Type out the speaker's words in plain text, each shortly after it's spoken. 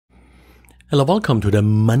Hello, welcome to the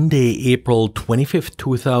Monday, April 25th,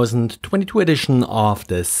 2022 edition of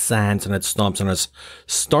the SANS Internet Storm Center's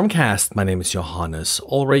Stormcast. My name is Johannes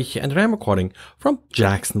Ulrich and I'm recording from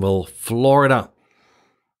Jacksonville, Florida.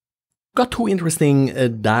 Got two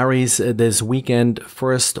interesting diaries this weekend.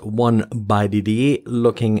 First one by the DA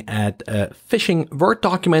looking at a phishing Word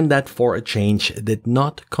document that for a change did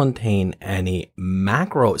not contain any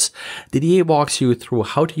macros. The DA walks you through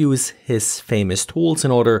how to use his famous tools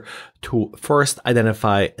in order to first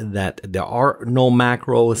identify that there are no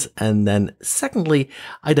macros and then secondly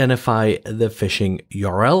identify the phishing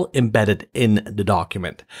URL embedded in the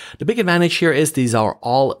document. The big advantage here is these are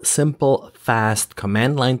all simple, fast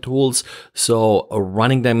command line tools, so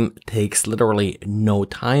running them takes literally no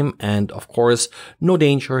time and of course no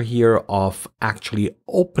danger here of actually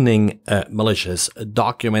opening a malicious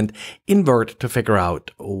document in Word to figure out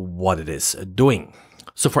what it is doing.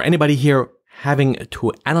 So for anybody here having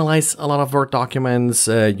to analyze a lot of Word documents,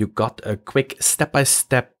 you got a quick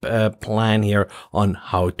step-by-step plan here on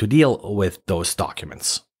how to deal with those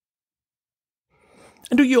documents.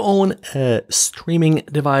 And do you own a streaming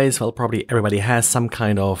device? Well, probably everybody has some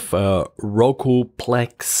kind of Roku,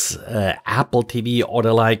 Plex, Apple TV or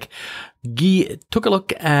the like. Guy took a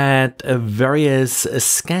look at various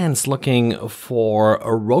scans looking for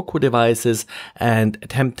Roku devices and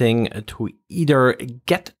attempting to either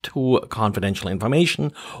get to confidential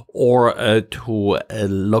information or to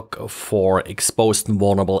look for exposed and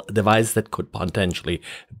vulnerable devices that could potentially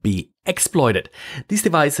be exploited. These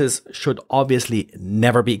devices should obviously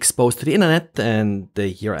never be exposed to the internet, and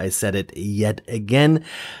here I said it yet again.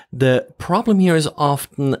 The problem here is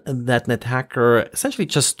often that an attacker essentially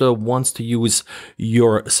just wants to use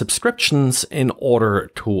your subscriptions in order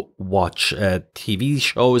to watch TV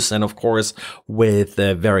shows, and of course with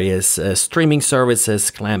various streaming services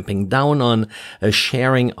clamping down on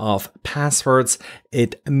sharing of passwords,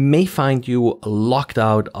 it may find you locked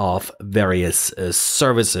out of various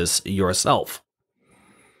services yourself.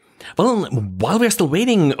 Well, while we're still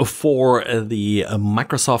waiting for the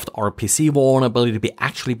Microsoft RPC vulnerability to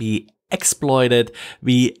actually be exploited,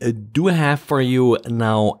 we do have for you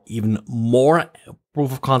now even more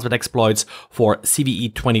proof of concept exploits for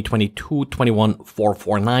CVE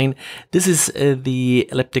 2022-21449. This is the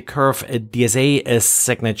elliptic curve DSA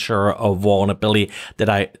signature of vulnerability that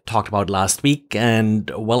I talked about last week. And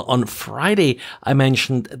well, on Friday, I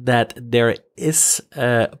mentioned that there is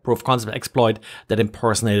a proof of concept exploit that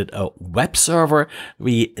impersonated a web server.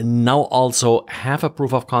 We now also have a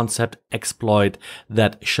proof of concept exploit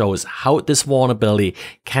that shows how this vulnerability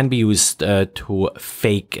can be used to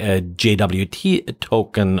fake JWT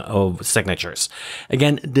token of signatures.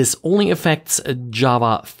 Again, this only affects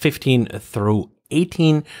Java 15 through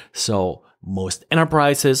 18, so most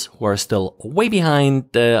enterprises who are still way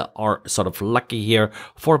behind are sort of lucky here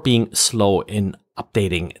for being slow in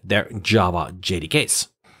updating their Java JDKs.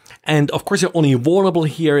 And of course, you're only vulnerable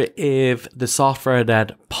here if the software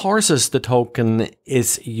that parses the token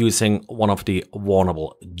is using one of the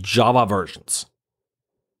vulnerable Java versions.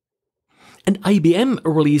 And IBM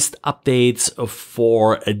released updates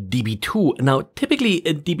for DB2. Now, typically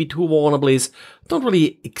DB2 vulnerabilities don't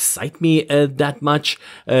really excite me that much,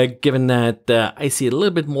 given that I see it a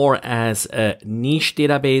little bit more as a niche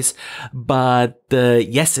database. But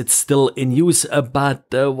yes, it's still in use.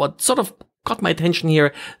 But what sort of caught my attention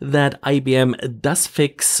here that IBM does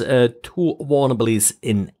fix two vulnerabilities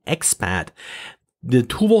in Expat. The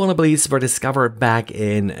two vulnerabilities were discovered back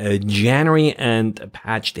in January and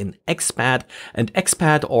patched in Expat. And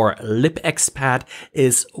Expat or libexpat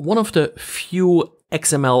is one of the few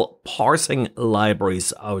XML parsing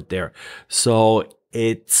libraries out there. So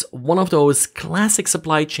it's one of those classic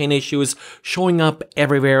supply chain issues showing up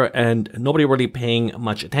everywhere and nobody really paying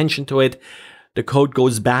much attention to it. The code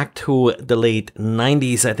goes back to the late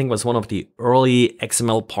 90s. I think it was one of the early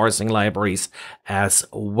XML parsing libraries as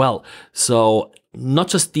well. So not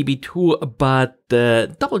just DB2, but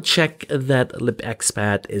double check that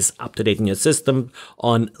libexpat is up to date in your system.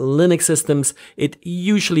 On Linux systems, it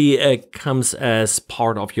usually comes as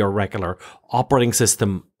part of your regular operating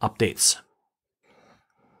system updates.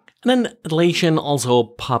 And then Atlassian also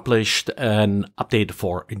published an update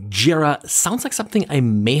for Jira. Sounds like something I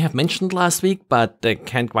may have mentioned last week, but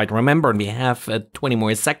can't quite remember. And we have 20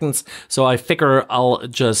 more seconds. So I figure I'll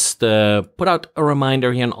just put out a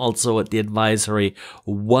reminder here. And also the advisory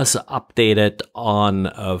was updated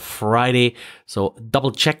on Friday. So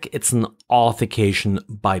double check. It's an authentication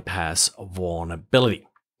bypass vulnerability.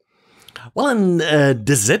 Well, and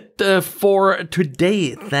this is it for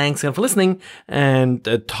today. Thanks again for listening and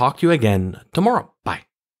talk to you again tomorrow.